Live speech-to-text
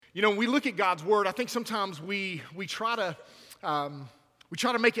You know, when we look at God's word, I think sometimes we try to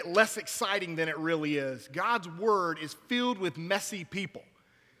make it less exciting than it really is. God's word is filled with messy people.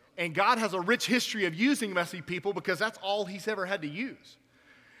 And God has a rich history of using messy people because that's all he's ever had to use.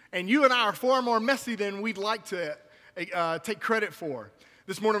 And you and I are far more messy than we'd like to take credit for.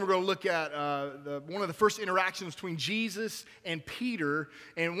 This morning we're going to look at one of the first interactions between Jesus and Peter.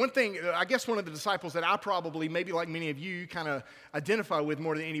 And one thing, I guess one of the disciples that I probably, maybe like many of you, kind of identify with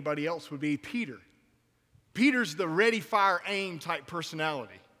more than anybody else would be Peter. Peter's the ready, fire, aim type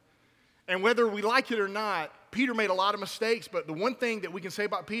personality. And whether we like it or not, Peter made a lot of mistakes, but the one thing that we can say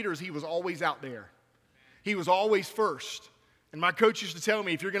about Peter is he was always out there. He was always first. And my coach used to tell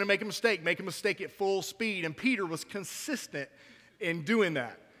me, if you're going to make a mistake at full speed. And Peter was consistent in doing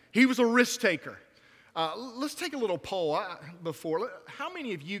that. He was a risk taker. Let's take a little poll before. How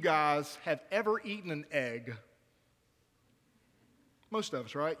many of you guys have ever eaten an egg? Most of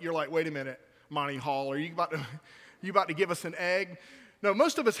us, right? You're like, wait a minute, Monty Hall, are you about to give us an egg? No,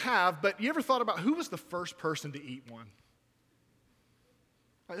 most of us have, but you ever thought about who was the first person to eat one?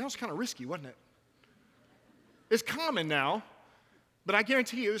 That was kind of risky, wasn't it? It's common now, but I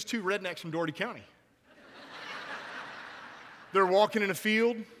guarantee you it was two rednecks from Doherty County. They're walking in a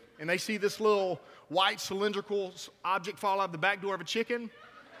field, and they see this little white cylindrical object fall out of the back door of a chicken.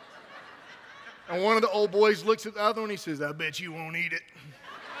 And one of the old boys looks at the other one, and he says, I bet you won't eat it.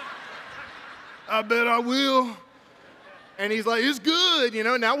 I bet I will. And he's like, it's good, you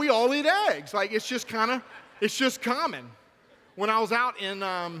know, now we all eat eggs. Like, it's just common. When I was out in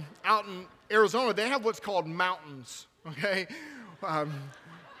Arizona, they have what's called mountains, okay?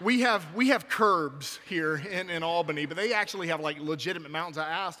 We have curbs here in Albany, but they actually have like legitimate mountains.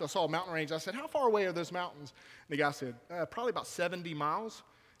 I saw a mountain range. I said, how far away are those mountains? And the guy said, probably about 70 miles.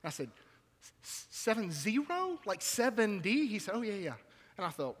 And I said, 70? Like 70? He said, oh, yeah. And I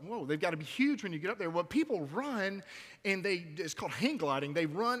thought, whoa, they've got to be huge when you get up there. Well, people run, and it's called hang gliding. They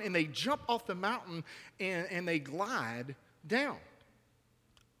run, and they jump off the mountain, and they glide down.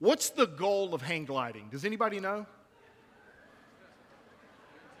 What's the goal of hang gliding? Does anybody know?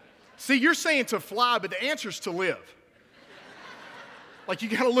 See, you're saying to fly, but the answer is to live. Like, you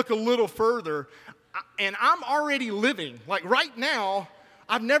got to look a little further. And I'm already living. Like, right now,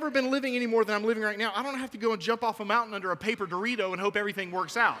 I've never been living any more than I'm living right now. I don't have to go and jump off a mountain under a paper Dorito and hope everything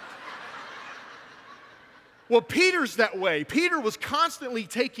works out. Well, Peter's that way. Peter was constantly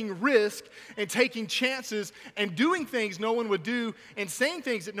taking risk and taking chances and doing things no one would do and saying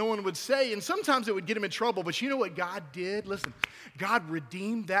things that no one would say. And sometimes it would get him in trouble. But you know what God did? Listen, God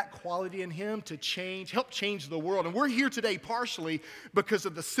redeemed that quality in him to help change the world. And we're here today partially because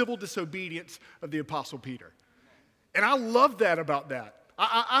of the civil disobedience of the Apostle Peter. And I love that about that.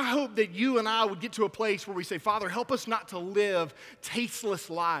 I hope that you and I would get to a place where we say, Father, help us not to live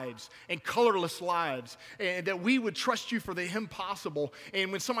tasteless lives and colorless lives, and that we would trust you for the impossible.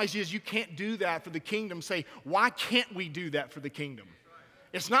 And when somebody says you can't do that for the kingdom, say, why can't we do that for the kingdom?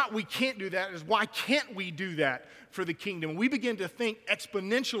 It's not we can't do that, it's why can't we do that for the kingdom? We begin to think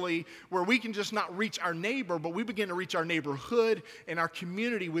exponentially where we can just not reach our neighbor, but we begin to reach our neighborhood and our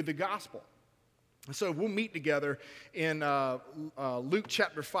community with the gospel. And so we'll meet together in Luke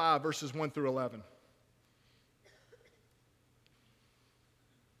chapter 5, verses 1 through 11.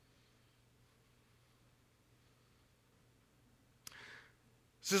 It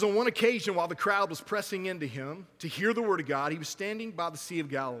says, on one occasion, while the crowd was pressing into him to hear the word of God, he was standing by the Sea of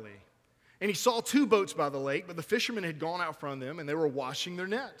Galilee. And he saw two boats by the lake, but the fishermen had gone out from them, and they were washing their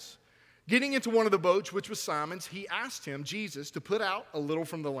nets. Getting into one of the boats, which was Simon's, he asked him, Jesus, to put out a little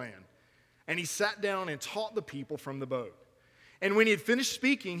from the land. And he sat down and taught the people from the boat. And when he had finished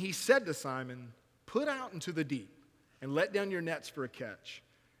speaking, he said to Simon, put out into the deep and let down your nets for a catch.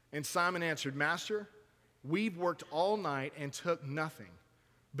 And Simon answered, Master, we've worked all night and took nothing,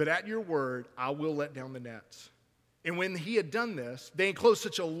 but at your word I will let down the nets. And when he had done this, they enclosed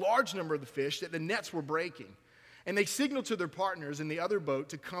such a large number of the fish that the nets were breaking. And they signaled to their partners in the other boat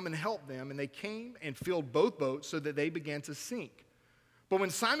to come and help them. And they came and filled both boats so that they began to sink. But when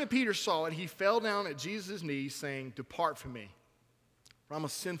Simon Peter saw it, he fell down at Jesus' knees, saying, depart from me, for I'm a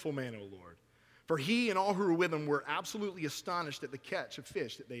sinful man, O Lord. For he and all who were with him were absolutely astonished at the catch of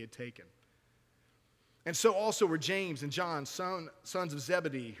fish that they had taken. And so also were James and John, sons of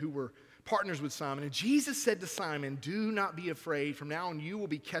Zebedee, who were partners with Simon. And Jesus said to Simon, do not be afraid. From now on you will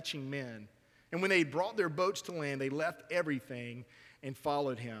be catching men. And when they had brought their boats to land, they left everything and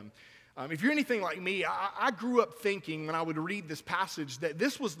followed him. If you're anything like me, I grew up thinking when I would read this passage that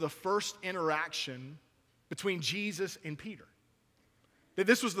this was the first interaction between Jesus and Peter. That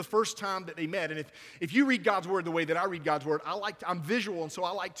this was the first time that they met. And if you read God's word the way that I read God's word, I'm visual, and so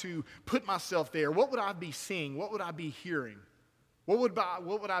I like to put myself there. What would I be seeing? What would I be hearing? What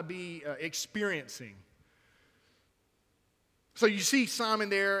would I be experiencing? So you see Simon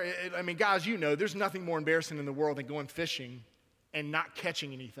there. I mean, guys, you know, there's nothing more embarrassing in the world than going fishing and not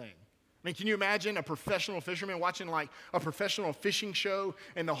catching anything. I mean, can you imagine a professional fisherman watching like a professional fishing show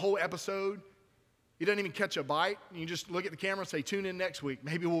and the whole episode? He doesn't even catch a bite. You just look at the camera and say, tune in next week.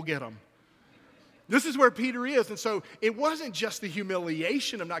 Maybe we'll get him. This is where Peter is. And so it wasn't just the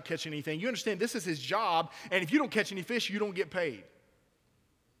humiliation of not catching anything. You understand this is his job. And if you don't catch any fish, you don't get paid.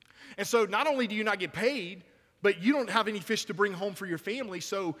 And so not only do you not get paid, but you don't have any fish to bring home for your family.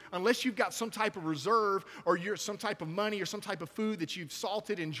 So unless you've got some type of reserve or some type of money or some type of food that you've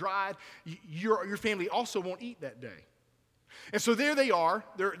salted and dried, your family also won't eat that day. And so there they are.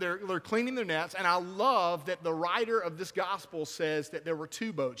 They're cleaning their nets. And I love that the writer of this gospel says that there were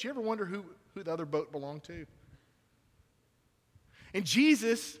two boats. You ever wonder who the other boat belonged to? And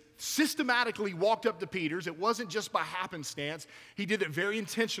Jesus systematically walked up to Peter's. It wasn't just by happenstance. He did it very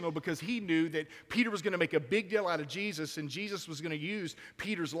intentional because he knew that Peter was going to make a big deal out of Jesus, and Jesus was going to use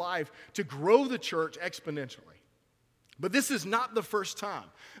Peter's life to grow the church exponentially. But this is not the first time.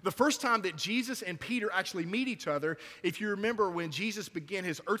 The first time that Jesus and Peter actually meet each other, if you remember when Jesus began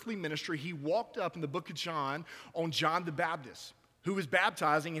his earthly ministry, he walked up in the book of John on John the Baptist, who was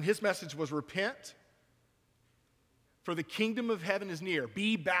baptizing, and his message was repent, for the kingdom of heaven is near.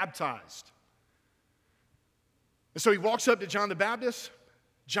 Be baptized. And so he walks up to John the Baptist.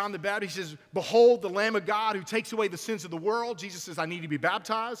 John the Baptist says, behold the Lamb of God who takes away the sins of the world. Jesus says, I need to be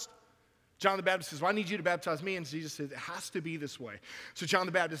baptized. John the Baptist says, well, I need you to baptize me. And Jesus says, it has to be this way. So John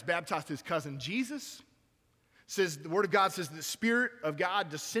the Baptist baptized his cousin Jesus. Says, the Word of God says, the Spirit of God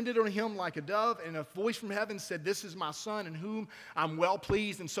descended on him like a dove, and a voice from heaven said, this is my Son in whom I'm well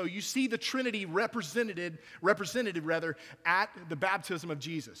pleased. And so you see the Trinity represented at the baptism of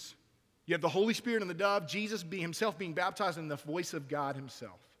Jesus. You have the Holy Spirit and the dove, Jesus himself being baptized, and the voice of God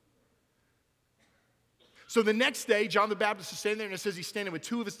himself. So the next day, John the Baptist is standing there, and it says he's standing with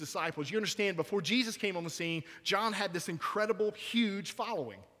two of his disciples. You understand, before Jesus came on the scene, John had this incredible, huge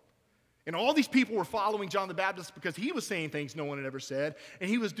following. And all these people were following John the Baptist because he was saying things no one had ever said, and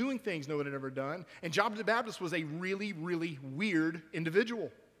he was doing things no one had ever done. And John the Baptist was a really, really weird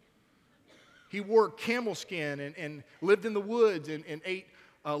individual. He wore camel skin and lived in the woods and ate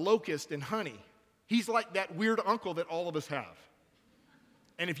locust and honey. He's like that weird uncle that all of us have.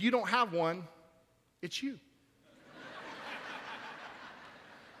 And if you don't have one, it's you.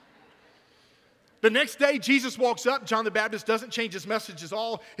 The next day, Jesus walks up. John the Baptist doesn't change his message at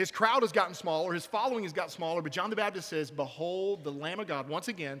all. His crowd has gotten smaller. His following has gotten smaller. But John the Baptist says, behold, the Lamb of God, once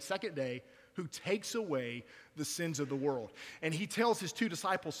again, second day, who takes away the sins of the world. And he tells his two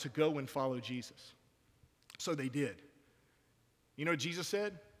disciples to go and follow Jesus. So they did. You know what Jesus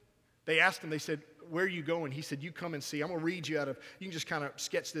said? They asked him, they said, where are you going? He said, you come and see. I'm going to read you out of, you can just kind of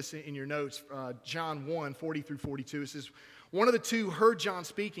sketch this in your notes. John 1, 40 through 42. It says, one of the two heard John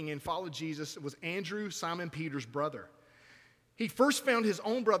speaking and followed Jesus. It was Andrew, Simon Peter's brother. He first found his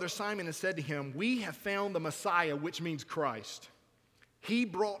own brother Simon and said to him, we have found the Messiah, which means Christ. He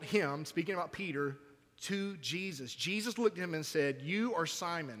brought him, speaking about Peter, to Jesus. Jesus looked at him and said, you are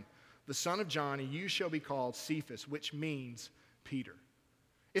Simon, the son of John, and you shall be called Cephas, which means Peter.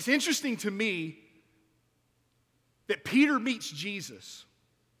 It's interesting to me that Peter meets Jesus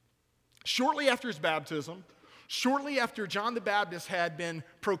shortly after his baptism, shortly after John the Baptist had been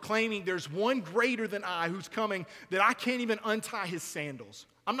proclaiming there's one greater than I who's coming, that I can't even untie his sandals.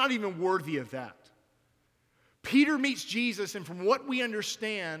 I'm not even worthy of that. Peter meets Jesus, and from what we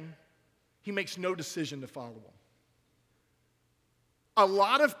understand, he makes no decision to follow him. A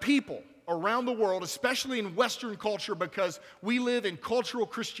lot of people around the world, especially in Western culture, because we live in cultural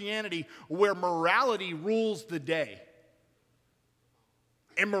Christianity where morality rules the day.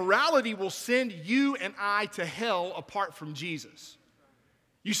 And morality will send you and I to hell apart from Jesus.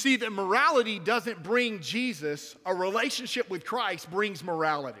 You see that morality doesn't bring Jesus. A relationship with Christ brings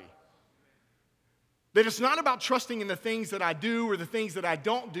morality. That it's not about trusting in the things that I do or the things that I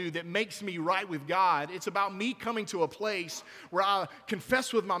don't do that makes me right with God. It's about me coming to a place where I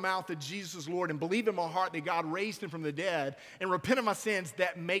confess with my mouth that Jesus is Lord and believe in my heart that God raised him from the dead and repent of my sins.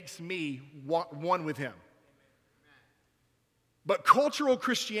 That makes me one with him. But cultural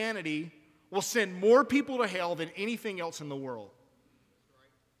Christianity will send more people to hell than anything else in the world.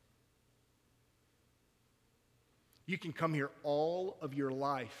 You can come here all of your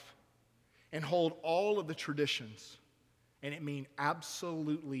life and hold all of the traditions, and it mean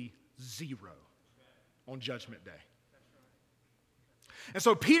absolutely zero on Judgment Day. And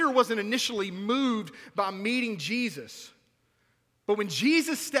so Peter wasn't initially moved by meeting Jesus. But when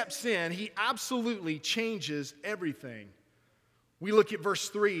Jesus steps in, he absolutely changes everything. We look at verse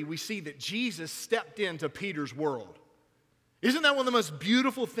 3, we see that Jesus stepped into Peter's world. Isn't that one of the most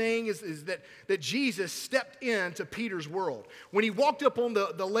beautiful things is that Jesus stepped into Peter's world? When he walked up on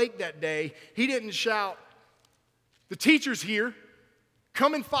the lake that day, he didn't shout, "The teacher's here,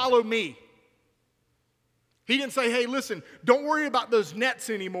 come and follow me." He didn't say, "Hey, listen, don't worry about those nets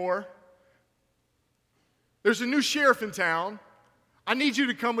anymore. There's a new sheriff in town. I need you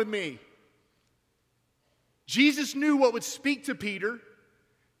to come with me." Jesus knew what would speak to Peter,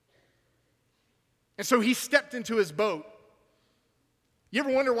 and so he stepped into his boat. You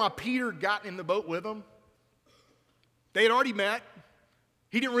ever wonder why Peter got in the boat with him? They had already met.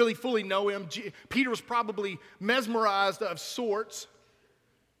 He didn't really fully know him. Peter was probably mesmerized of sorts.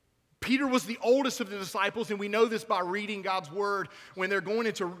 Peter was the oldest of the disciples, and we know this by reading God's word. When they're going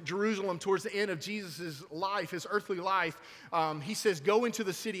into Jerusalem towards the end of Jesus' life, his earthly life, he says, "Go into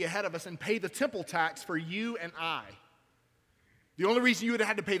the city ahead of us and pay the temple tax for you and I." The only reason you would have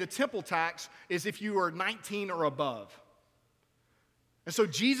had to pay the temple tax is if you were 19 or above. And so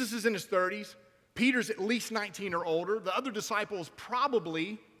Jesus is in his 30s. Peter's at least 19 or older. The other disciples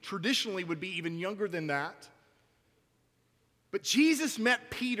probably, traditionally, would be even younger than that. But Jesus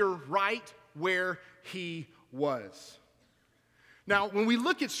met Peter right where he was. Now, when we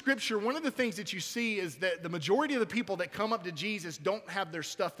look at Scripture, one of the things that you see is that the majority of the people that come up to Jesus don't have their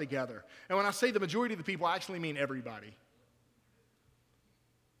stuff together. And when I say the majority of the people, I actually mean everybody.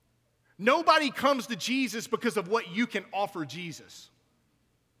 Nobody comes to Jesus because of what you can offer Jesus.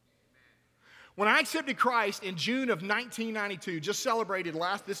 When I accepted Christ in June of 1992, just celebrated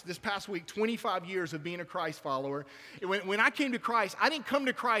this past week, 25 years of being a Christ follower. When I came to Christ, I didn't come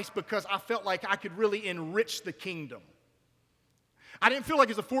to Christ because I felt like I could really enrich the kingdom. I didn't feel like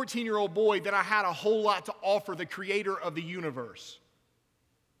as a 14-year-old boy that I had a whole lot to offer the creator of the universe.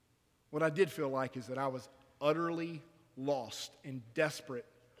 What I did feel like is that I was utterly lost and desperate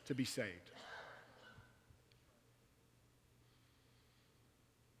to be saved.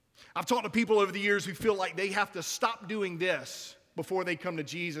 I've talked to people over the years who feel like they have to stop doing this before they come to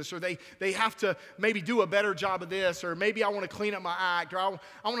Jesus, or they have to maybe do a better job of this, or maybe I want to clean up my act, or I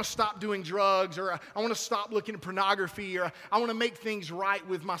want to stop doing drugs, or I want to stop looking at pornography, or I want to make things right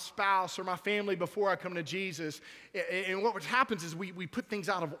with my spouse or my family before I come to Jesus. And what happens is we put things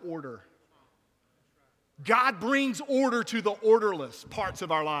out of order. God brings order to the orderless parts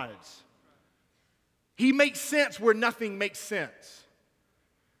of our lives. He makes sense where nothing makes sense.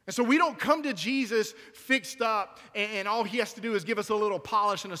 And so we don't come to Jesus fixed up and all he has to do is give us a little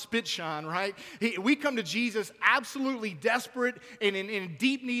polish and a spit shine, right? We come to Jesus absolutely desperate and in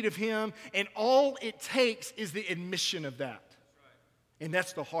deep need of him, and all it takes is the admission of that. And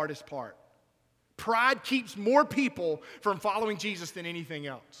that's the hardest part. Pride keeps more people from following Jesus than anything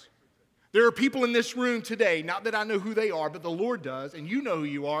else. There are people in this room today, not that I know who they are, but the Lord does, and you know who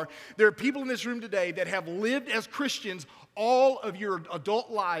you are. There are people in this room today that have lived as Christians all of your adult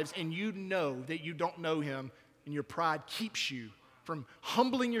lives, and you know that you don't know him, and your pride keeps you from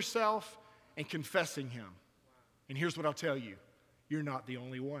humbling yourself and confessing him. And here's what I'll tell you. You're not the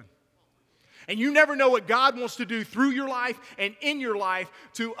only one. And you never know what God wants to do through your life and in your life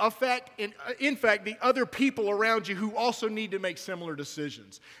to affect and in fact the other people around you who also need to make similar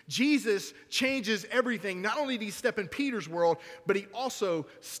decisions. Jesus changes everything. Not only did he step in Peter's world, but he also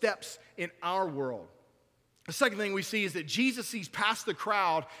steps in our world. The second thing we see is that Jesus sees past the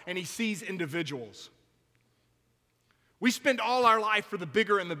crowd and he sees individuals. We spend all our life for the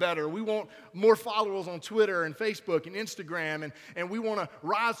bigger and the better. We want more followers on Twitter and Facebook and Instagram, and we want to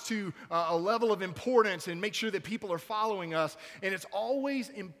rise to a level of importance and make sure that people are following us. And it's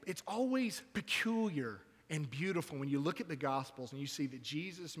always peculiar and beautiful when you look at the Gospels and you see that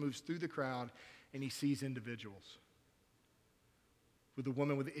Jesus moves through the crowd and he sees individuals. With the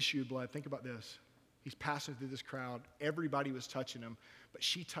woman with the issue of blood, think about this. He's passing through this crowd. Everybody was touching him, but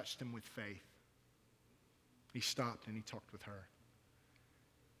she touched him with faith. He stopped and he talked with her.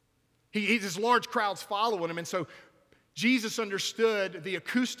 This large crowd's following him, and so Jesus understood the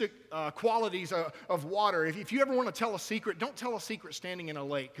acoustic qualities of water. If you ever want to tell a secret, don't tell a secret standing in a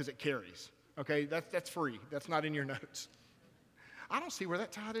lake because it carries. Okay, that's free. That's not in your notes. I don't see where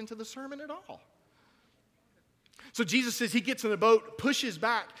that tied into the sermon at all. So Jesus says he gets in the boat, pushes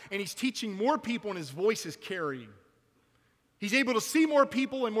back, and he's teaching more people, and his voice is carrying. He's able to see more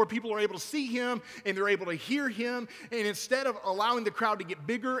people, and more people are able to see him, and they're able to hear him. And instead of allowing the crowd to get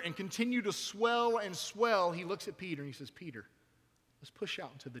bigger and continue to swell and swell, he looks at Peter and he says, "Peter, let's push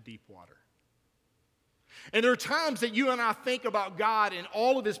out into the deep water." And there are times that you and I think about God and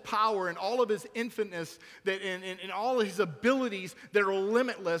all of his power and all of his infiniteness and all of his abilities that are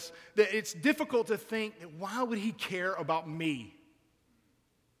limitless, that it's difficult to think that why would he care about me?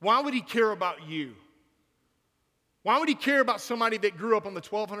 Why would he care about you? Why would he care about somebody that grew up on the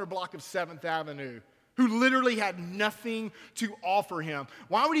 1200 block of 7th Avenue who literally had nothing to offer him?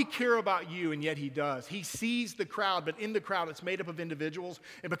 Why would he care about you? And yet he does. He sees the crowd, but in the crowd it's made up of individuals.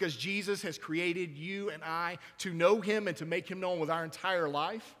 And because Jesus has created you and I to know him and to make him known with our entire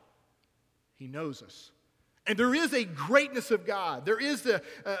life, he knows us. And there is a greatness of God. There is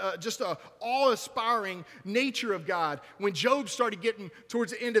just a awe-inspiring nature of God. When Job started getting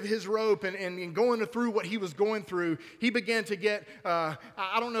towards the end of his rope and going through what he was going through, he began to get, I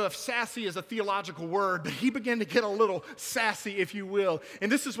don't know if sassy is a theological word, but he began to get a little sassy, if you will.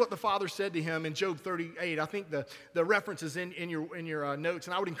 And this is what the Father said to him in Job 38. I think the reference is in your notes,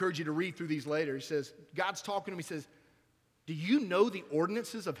 and I would encourage you to read through these later. He says, God's talking to him. He says, do you know the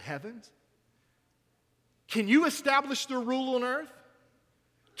ordinances of heavens? Can you establish their rule on earth?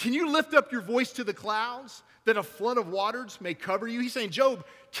 Can you lift up your voice to the clouds that a flood of waters may cover you? He's saying, Job,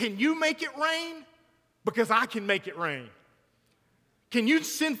 can you make it rain? Because I can make it rain. Can you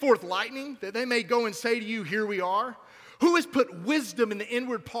send forth lightning that they may go and say to you, here we are? Who has put wisdom in the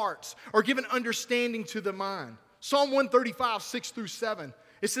inward parts or given understanding to the mind? Psalm 135, 6 through 7.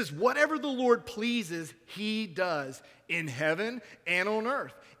 It says, whatever the Lord pleases, he does in heaven and on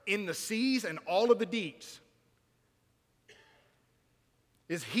earth, in the seas and all of the deeps.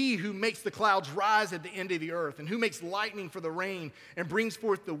 Is he who makes the clouds rise at the end of the earth and who makes lightning for the rain and brings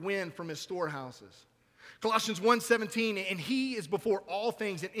forth the wind from his storehouses. Colossians 1:17, and he is before all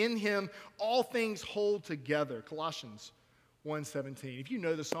things, and in him all things hold together. Colossians 1:17. If you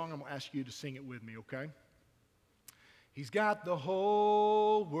know the song, I'm going to ask you to sing it with me, okay? He's got the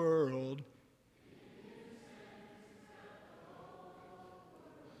whole world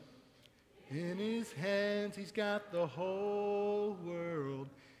in his hands. He's got the whole world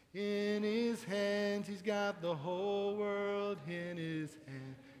in his hands. He's got the whole world in his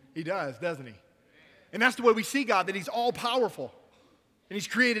hands. He does, doesn't he? And that's the way we see God, that he's all powerful. And he's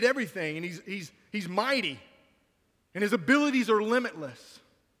created everything, and he's mighty. And his abilities are limitless.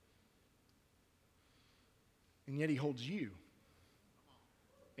 And yet he holds you.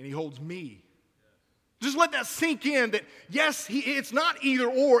 And he holds me. Just let that sink in that, yes, it's not either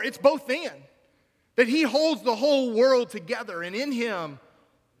or, it's both and. That he holds the whole world together, and in him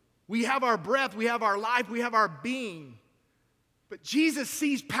we have our breath, we have our life, we have our being. But Jesus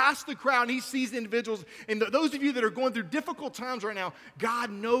sees past the crowd, and he sees the individuals. And those of you that are going through difficult times right now,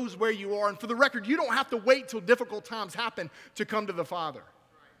 God knows where you are. And for the record, you don't have to wait till difficult times happen to come to the Father.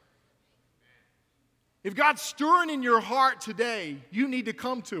 If God's stirring in your heart today, you need to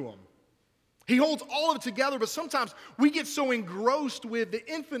come to him. He holds all of it together, but sometimes we get so engrossed with the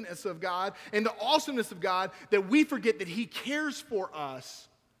infiniteness of God and the awesomeness of God that we forget that he cares for us,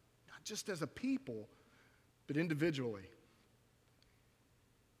 not just as a people, but individually.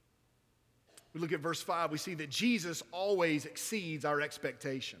 We look at verse 5, we see that Jesus always exceeds our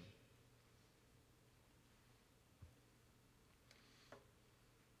expectation.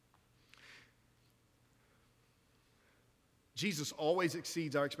 Jesus always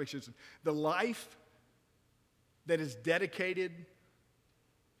exceeds our expectations. The life that is dedicated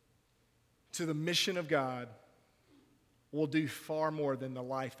to the mission of God will do far more than the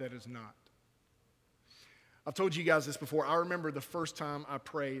life that is not. I've told you guys this before. I remember the first time I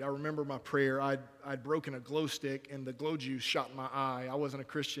prayed. I remember my prayer. I'd broken a glow stick, and the glow juice shot in my eye. I wasn't a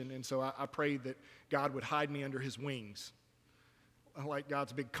Christian, and so I prayed that God would hide me under his wings. Like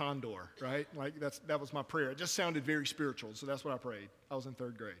God's big condor, right? Like that was my prayer. It just sounded very spiritual, so that's what I prayed. I was in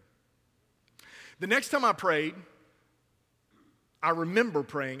 3rd grade. The next time I prayed, I remember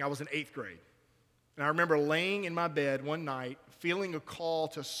praying. I was in 8th grade. And I remember laying in my bed one night, feeling a call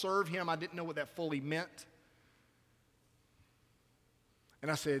to serve him. I didn't know what that fully meant. And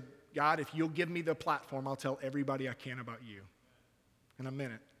I said, God, if you'll give me the platform, I'll tell everybody I can about you. And I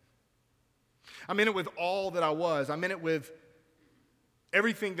meant it. I meant it with all that I was. I meant it with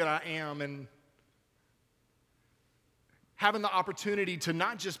everything that I am, and having the opportunity to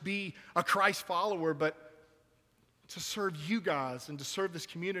not just be a Christ follower, but to serve you guys and to serve this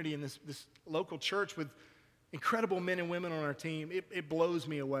community and this local church with incredible men and women on our team. It blows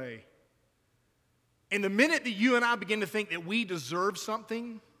me away. And the minute that you and I begin to think that we deserve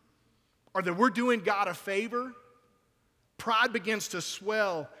something or that we're doing God a favor, pride begins to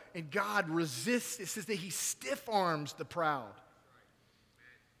swell, and God resists. It says that he stiff arms the proud.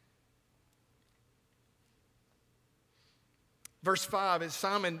 Verse 5, as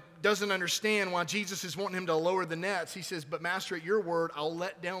Simon doesn't understand why Jesus is wanting him to lower the nets, he says, but Master, at your word, I'll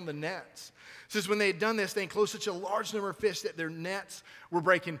let down the nets. It says when they had done this, they enclosed such a large number of fish that their nets were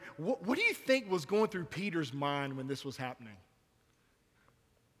breaking. What do you think was going through Peter's mind when this was happening?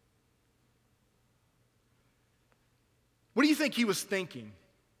 What do you think he was thinking?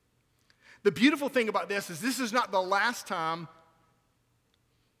 The beautiful thing about this is not the last time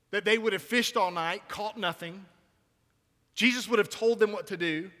that they would have fished all night, caught nothing. Jesus would have told them what to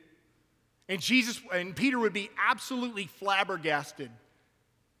do, and Peter would be absolutely flabbergasted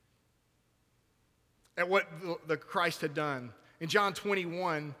at what the Christ had done. In John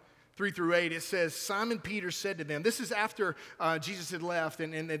 21, 3-8, it says, Simon Peter said to them, this is after Jesus had left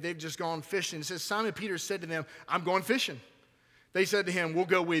and they've just gone fishing. It says, Simon Peter said to them, I'm going fishing. They said to him, we'll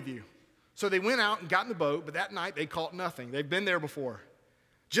go with you. So they went out and got in the boat, but that night they caught nothing. They've been there before.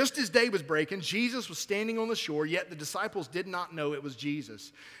 Just as day was breaking, Jesus was standing on the shore, yet the disciples did not know it was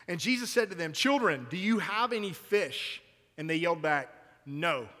Jesus. And Jesus said to them, children, do you have any fish? And they yelled back,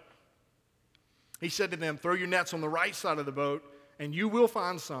 no. He said to them, throw your nets on the right side of the boat, and you will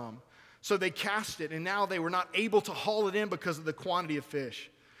find some. So they cast it, and now they were not able to haul it in because of the quantity of fish.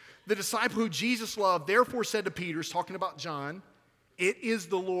 The disciple who Jesus loved therefore said to Peter, talking about John, it is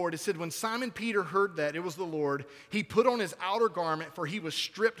the Lord. It said, when Simon Peter heard that it was the Lord, he put on his outer garment, for he was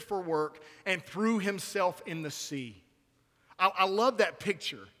stripped for work, and threw himself in the sea. I love that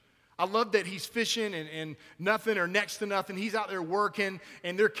picture. I love that he's fishing and nothing or next to nothing. He's out there working,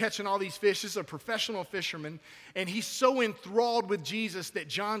 and they're catching all these fish. This is a professional fisherman, and he's so enthralled with Jesus that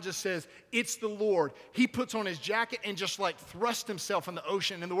John just says, it's the Lord. He puts on his jacket and just like thrust himself in the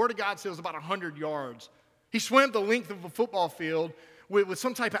ocean, and the Word of God says it was about 100 yards. He swam the length of a football field with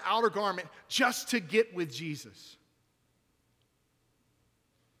some type of outer garment just to get with Jesus.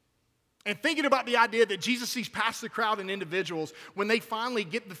 And thinking about the idea that Jesus sees past the crowd and individuals, when they finally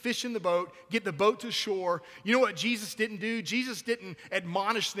get the fish in the boat, get the boat to shore, you know what Jesus didn't do? Jesus didn't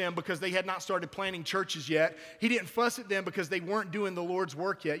admonish them because they had not started planting churches yet. He didn't fuss at them because they weren't doing the Lord's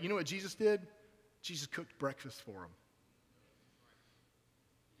work yet. You know what Jesus did? Jesus cooked breakfast for them.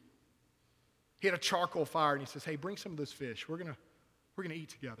 He had a charcoal fire, and he says, hey, bring some of those fish. We're gonna eat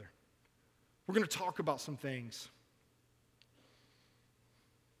together. We're going to talk about some things.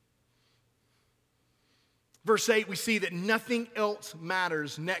 Verse 8, we see that nothing else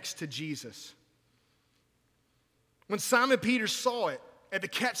matters next to Jesus. When Simon Peter saw it at the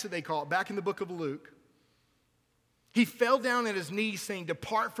catch that they caught, back in the book of Luke, he fell down at his knees saying,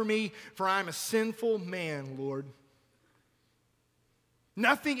 depart from me, for I am a sinful man, Lord.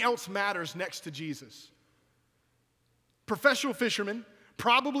 Nothing else matters next to Jesus. Professional fisherman,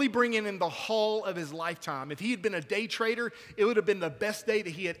 probably bringing in the haul of his lifetime. If he had been a day trader, it would have been the best day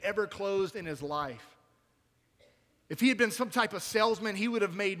that he had ever closed in his life. If he had been some type of salesman, he would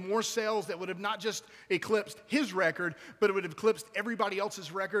have made more sales that would have not just eclipsed his record, but it would have eclipsed everybody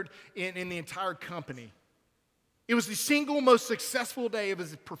else's record in the entire company. It was the single most successful day of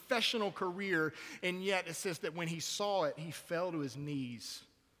his professional career, and yet it says that when he saw it, he fell to his knees,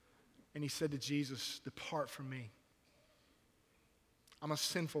 and he said to Jesus, depart from me. I'm a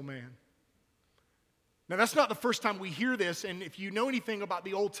sinful man. Now, that's not the first time we hear this, and if you know anything about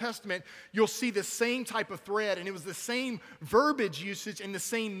the Old Testament, you'll see the same type of thread, and it was the same verbiage usage and the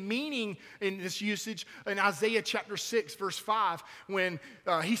same meaning in this usage in Isaiah chapter 6, verse 5, when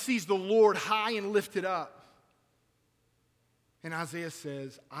he sees the Lord high and lifted up. And Isaiah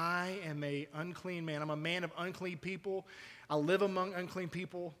says, I am an unclean man. I'm a man of unclean people. I live among unclean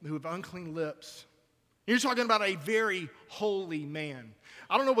people who have unclean lips. You're talking about a very holy man.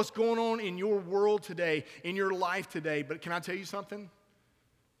 I don't know what's going on in your world today, in your life today, but can I tell you something?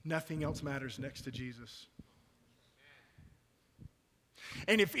 Nothing else matters next to Jesus.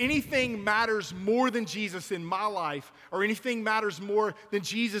 And if anything matters more than Jesus in my life, or anything matters more than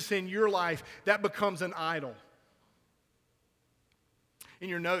Jesus in your life, that becomes an idol. In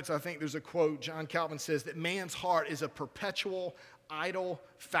your notes, I think there's a quote. John Calvin says that man's heart is a perpetual idol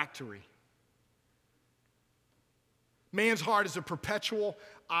factory. Man's heart is a perpetual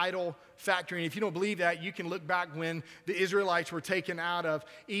idol factory. And if you don't believe that, you can look back when the Israelites were taken out of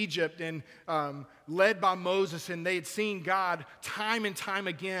Egypt and led by Moses, and they had seen God time and time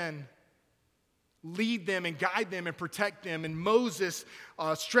again lead them and guide them and protect them. And Moses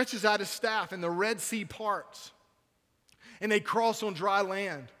stretches out his staff, and the Red Sea parts, and they cross on dry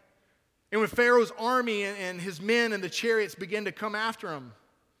land. And when Pharaoh's army and his men and the chariots began to come after him,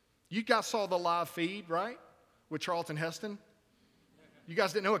 you guys saw the live feed, right? With Charlton Heston. You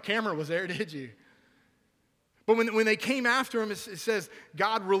guys didn't know a camera was there, did you? But when they came after him, it says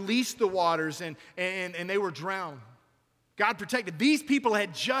God released the waters and they were drowned. God protected. These people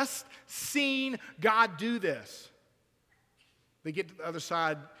had just seen God do this. They get to the other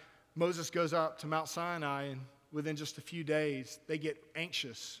side. Moses goes up to Mount Sinai, and within just a few days, they get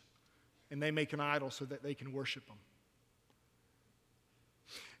anxious, and they make an idol so that they can worship them.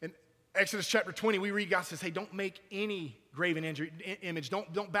 In Exodus chapter 20, we read God says, hey, don't make any graven image.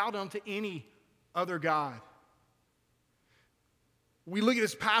 Don't bow down to any other god. We look at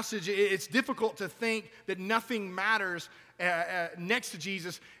this passage, it's difficult to think that nothing matters next to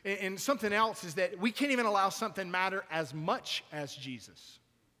Jesus. And something else is that we can't even allow something matter as much as Jesus.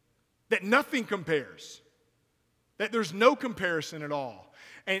 That nothing compares. That there's no comparison at all.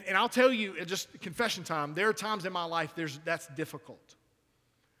 And I'll tell you, just confession time, there are times in my life that's difficult.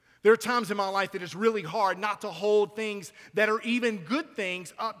 There are times in my life that it's really hard not to hold things that are even good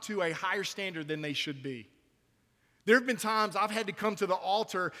things up to a higher standard than they should be. There have been times I've had to come to the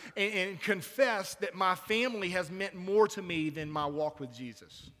altar and confess that my family has meant more to me than my walk with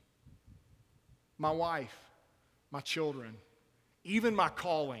Jesus. My wife, my children, even my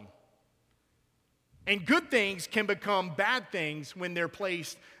calling. And good things can become bad things when they're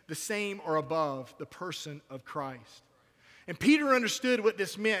placed the same or above the person of Christ. And Peter understood what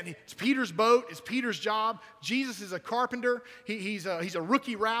this meant. It's Peter's boat. It's Peter's job. Jesus is a carpenter. He's a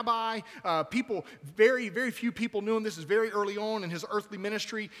rookie rabbi. Very, very few people knew him. This is very early on in his earthly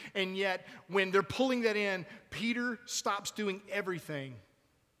ministry. And yet, when they're pulling that in, Peter stops doing everything.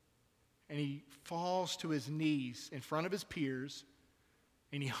 And he falls to his knees in front of his peers.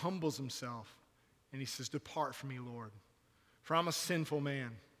 And he humbles himself. And he says, "Depart from me, Lord, for I'm a sinful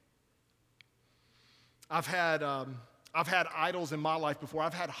man." I've had idols in my life before.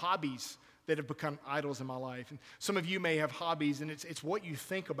 I've had hobbies that have become idols in my life. And some of you may have hobbies, and it's what you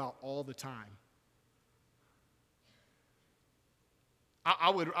think about all the time. I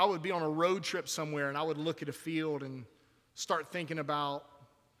would be on a road trip somewhere, and I would look at a field and start thinking about,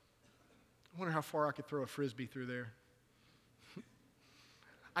 I wonder how far I could throw a Frisbee through there.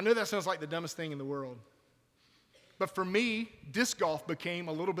 I know that sounds like the dumbest thing in the world. But for me, disc golf became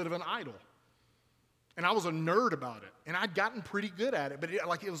a little bit of an idol. And I was a nerd about it. And I'd gotten pretty good at it, but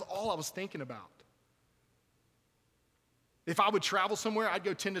it was all I was thinking about. If I would travel somewhere, I'd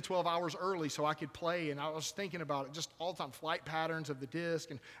go 10 to 12 hours early so I could play. And I was thinking about it just all the time, flight patterns of the disc.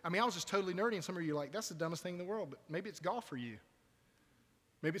 And I was just totally nerdy. And some of you are like, that's the dumbest thing in the world. But maybe it's golf for you.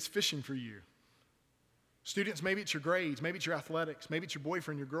 Maybe it's fishing for you. Students, maybe it's your grades. Maybe it's your athletics. Maybe it's your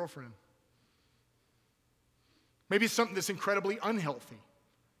boyfriend, your girlfriend. Maybe it's something that's incredibly unhealthy.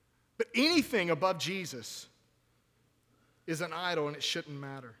 But anything above Jesus is an idol, and it shouldn't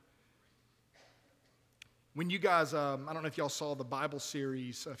matter. When you guys, I don't know if y'all saw the Bible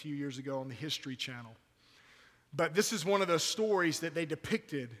series a few years ago on the History Channel, but this is one of those stories that they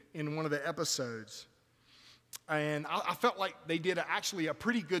depicted in one of the episodes. And I felt like they did actually a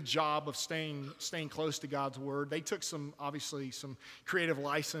pretty good job of staying close to God's word. They took some creative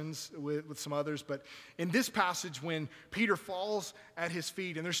license with some others. But in this passage, when Peter falls at his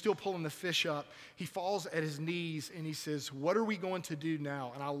feet and they're still pulling the fish up, he falls at his knees and he says, "What are we going to do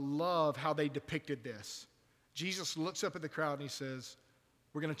now?" And I love how they depicted this. Jesus looks up at the crowd and he says,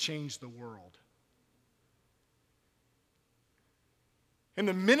 "We're going to change the world." And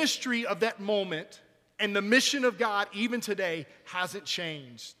the ministry of that moment and the mission of God, even today, hasn't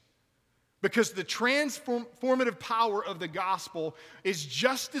changed. Because the transformative power of the gospel is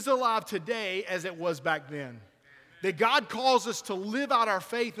just as alive today as it was back then. That God calls us to live out our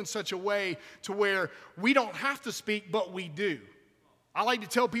faith in such a way to where we don't have to speak, but we do. I like to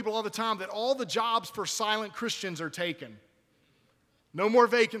tell people all the time that all the jobs for silent Christians are taken. No more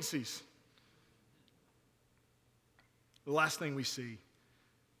vacancies. The last thing we see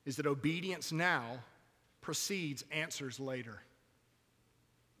is that obedience now precedes answers later.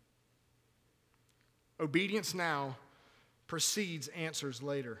 Obedience now precedes answers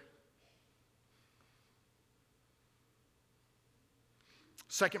later.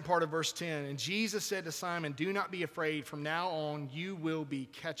 Second part of verse 10, and Jesus said to Simon, "Do not be afraid. From now on, you will be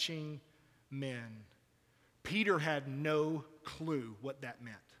catching men." Peter had no clue what that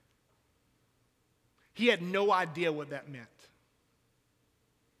meant. He had no idea what that meant.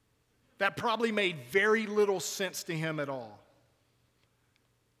 That probably made very little sense to him at all.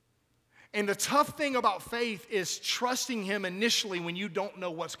 And the tough thing about faith is trusting him initially when you don't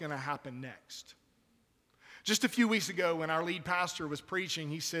know what's going to happen next. Just a few weeks ago when our lead pastor was preaching,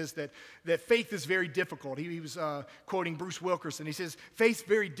 he says that faith is very difficult. He was quoting Bruce Wilkerson. He says, faith's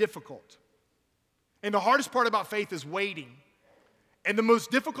very difficult. And the hardest part about faith is waiting. And the most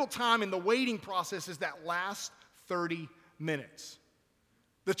difficult time in the waiting process is that last 30 minutes.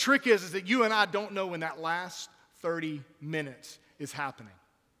 The trick is that you and I don't know when that last 30 minutes is happening.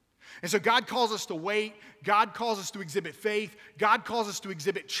 And so God calls us to wait. God calls us to exhibit faith. God calls us to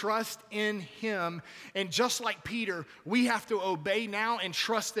exhibit trust in Him. And just like Peter, we have to obey now and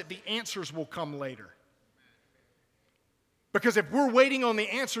trust that the answers will come later. Because if we're waiting on the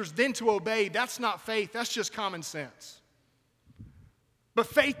answers then to obey, that's not faith. That's just common sense. But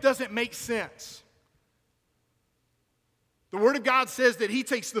faith doesn't make sense. The Word of God says that He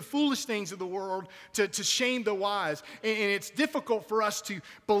takes the foolish things of the world to shame the wise. And it's difficult for us to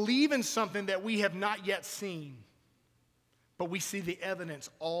believe in something that we have not yet seen. But we see the evidence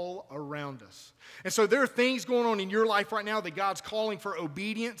all around us. And so there are things going on in your life right now that God's calling for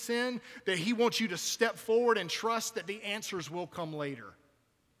obedience in, that He wants you to step forward and trust that the answers will come later.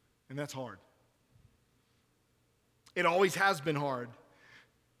 And that's hard. It always has been hard.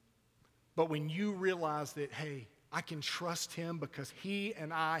 But when you realize that, hey, I can trust Him because He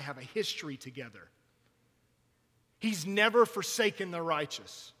and I have a history together. He's never forsaken the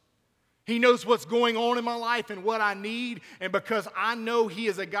righteous. He knows what's going on in my life and what I need. And because I know He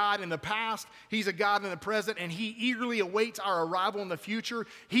is a God in the past, He's a God in the present, and He eagerly awaits our arrival in the future,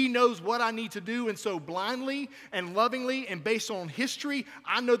 He knows what I need to do. And so blindly and lovingly and based on history,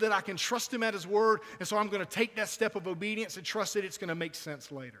 I know that I can trust Him at His word. And so I'm going to take that step of obedience and trust that it's going to make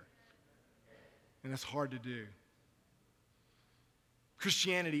sense later. And that's hard to do.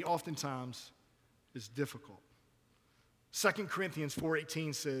 Christianity oftentimes is difficult. 2 Corinthians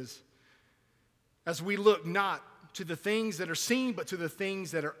 4:18 says, as we look not to the things that are seen, but to the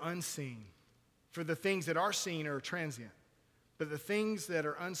things that are unseen. For the things that are seen are transient, but the things that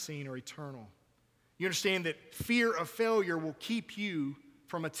are unseen are eternal. You understand that fear of failure will keep you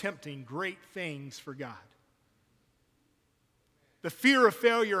from attempting great things for God. The fear of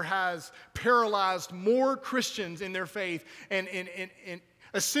failure has paralyzed more Christians in their faith and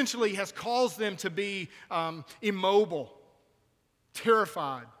essentially has caused them to be immobile,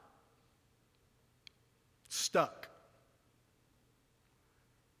 terrified, stuck.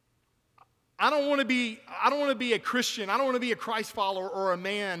 I don't want to be a Christian. I don't want to be a Christ follower or a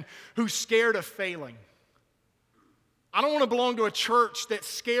man who's scared of failing. I don't want to belong to a church that's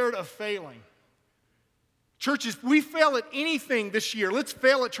scared of failing. Churches, if we fail at anything this year, let's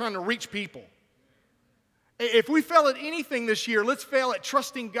fail at trying to reach people. If we fail at anything this year, let's fail at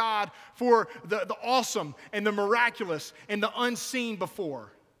trusting God for the awesome and the miraculous and the unseen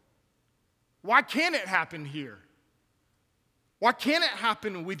before. Why can't it happen here? Why can't it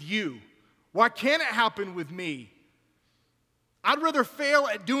happen with you? Why can't it happen with me? I'd rather fail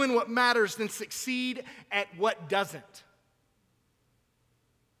at doing what matters than succeed at what doesn't.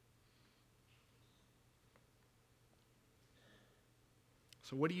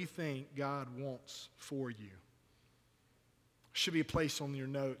 So what do you think God wants for you? Should be a place on your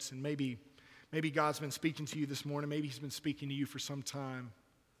notes, and maybe God's been speaking to you this morning. Maybe He's been speaking to you for some time.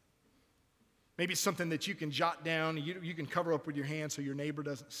 Maybe it's something that you can jot down, you can cover up with your hand so your neighbor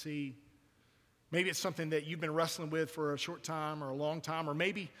doesn't see. Maybe it's something that you've been wrestling with for a short time or a long time, or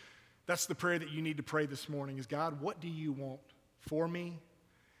maybe that's the prayer that you need to pray this morning is, God, what do you want for me,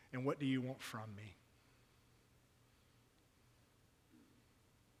 and what do you want from me?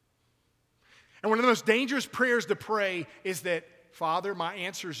 And one of the most dangerous prayers to pray is that, Father, my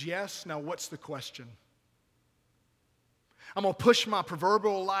answer is yes. Now what's the question? I'm going to push my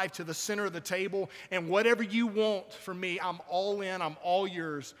proverbial life to the center of the table, and whatever you want from me, I'm all in, I'm all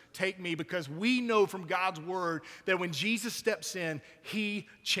yours. Take me, because we know from God's word that when Jesus steps in, He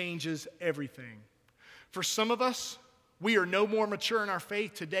changes everything. For some of us, we are no more mature in our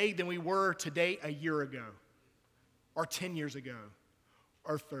faith today than we were today a year ago, or 10 years ago,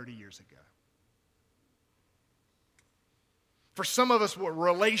 or 30 years ago. For some of us,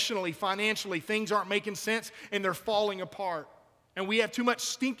 relationally, financially, things aren't making sense and they're falling apart. And we have too much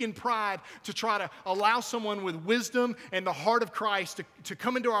stinking pride to try to allow someone with wisdom and the heart of Christ to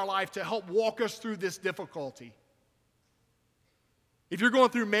come into our life to help walk us through this difficulty. If you're going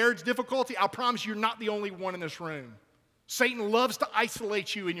through marriage difficulty, I promise you're not the only one in this room. Satan loves to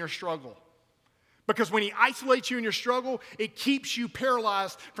isolate you in your struggle. Because when he isolates you in your struggle, it keeps you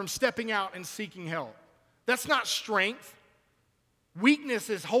paralyzed from stepping out and seeking help. That's not strength. Weakness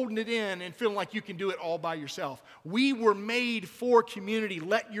is holding it in and feeling like you can do it all by yourself. We were made for community.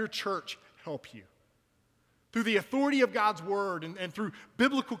 Let your church help you. Through the authority of God's word and through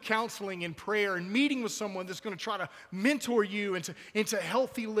biblical counseling and prayer and meeting with someone that's going to try to mentor you into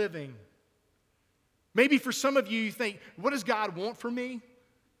healthy living. Maybe for some of you, you think, what does God want from me?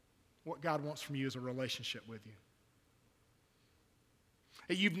 What God wants from you is a relationship with you.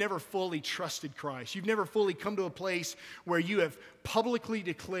 You've never fully trusted Christ. You've never fully come to a place where you have publicly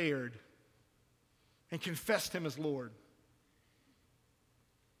declared and confessed him as Lord,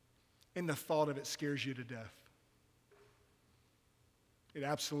 and the thought of it scares you to death. It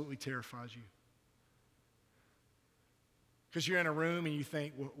absolutely terrifies you. Because you're in a room and you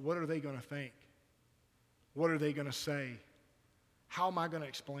think, well, what are they going to think? What are they going to say? How am I going to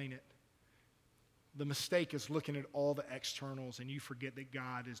explain it? The mistake is looking at all the externals and you forget that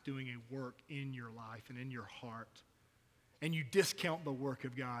God is doing a work in your life and in your heart. And you discount the work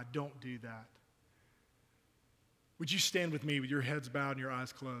of God. Don't do that. Would you stand with me with your heads bowed and your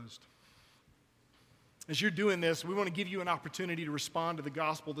eyes closed? As you're doing this, we want to give you an opportunity to respond to the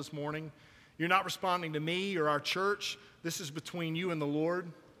gospel this morning. You're not responding to me or our church. This is between you and the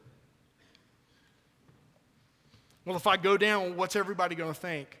Lord. Well, if I go down, what's everybody going to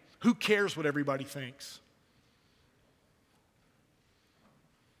think? Who cares what everybody thinks?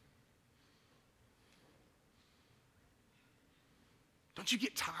 Don't you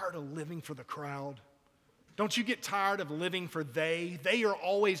get tired of living for the crowd? Don't you get tired of living for they? They are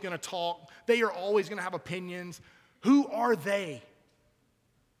always going to talk. They are always going to have opinions. Who are they?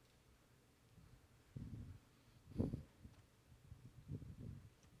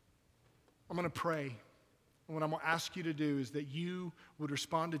 I'm going to pray. And what I'm going to ask you to do is that you would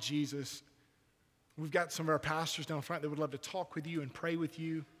respond to Jesus. We've got some of our pastors down front that would love to talk with you and pray with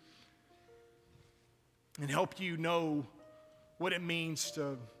you and help you know what it means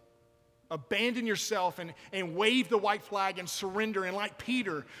to abandon yourself and wave the white flag and surrender. And like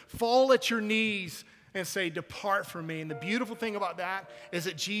Peter, fall at your knees and say, depart from me. And the beautiful thing about that is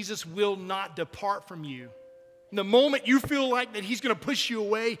that Jesus will not depart from you. And the moment you feel like that he's going to push you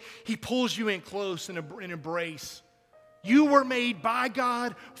away, he pulls you in close in an embrace. You were made by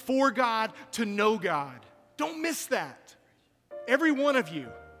God, for God, to know God. Don't miss that. Every one of you.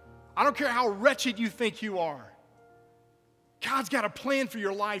 I don't care how wretched you think you are. God's got a plan for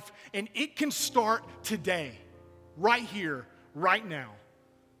your life, and it can start today, right here, right now.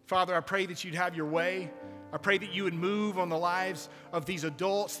 Father, I pray that you'd have your way. I pray that you would move on the lives of these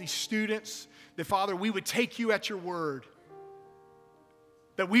adults, these students, that, Father, we would take you at your word,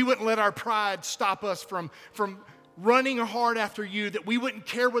 that we wouldn't let our pride stop us from running hard after you, that we wouldn't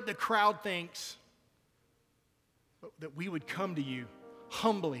care what the crowd thinks, but that we would come to you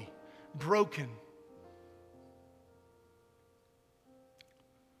humbly, broken.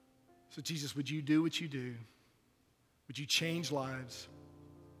 So, Jesus, would you do what you do? Would you change lives?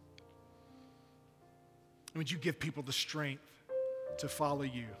 And would you give people the strength to follow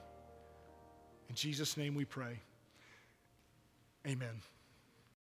you? In Jesus' name we pray. Amen.